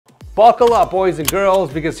Buckle up, boys and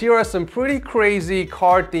girls, because here are some pretty crazy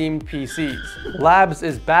car-themed PCs. Labs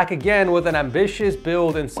is back again with an ambitious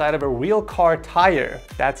build inside of a real car tire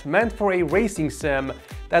that's meant for a racing sim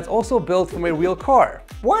that's also built from a real car.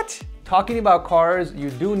 What? Talking about cars, you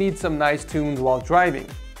do need some nice tunes while driving.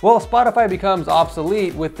 Well, Spotify becomes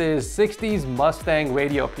obsolete with this 60s Mustang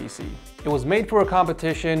radio PC. It was made for a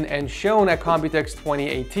competition and shown at Computex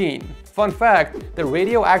 2018. Fun fact, the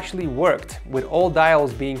radio actually worked, with all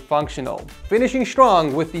dials being functional. Finishing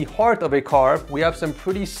strong with the heart of a car, we have some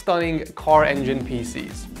pretty stunning car engine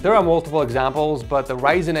PCs. There are multiple examples, but the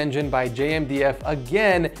Ryzen engine by JMDF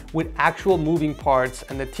again with actual moving parts,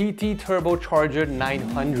 and the TT Turbocharger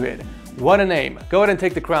 900. What a name. Go ahead and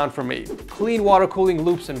take the crown from me. Clean water cooling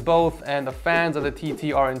loops in both, and the fans of the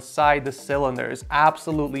TT are inside the cylinders.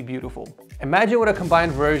 Absolutely beautiful. Imagine what a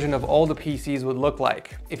combined version of all the PCs would look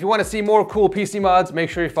like. If you want to see more cool PC mods, make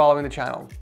sure you're following the channel.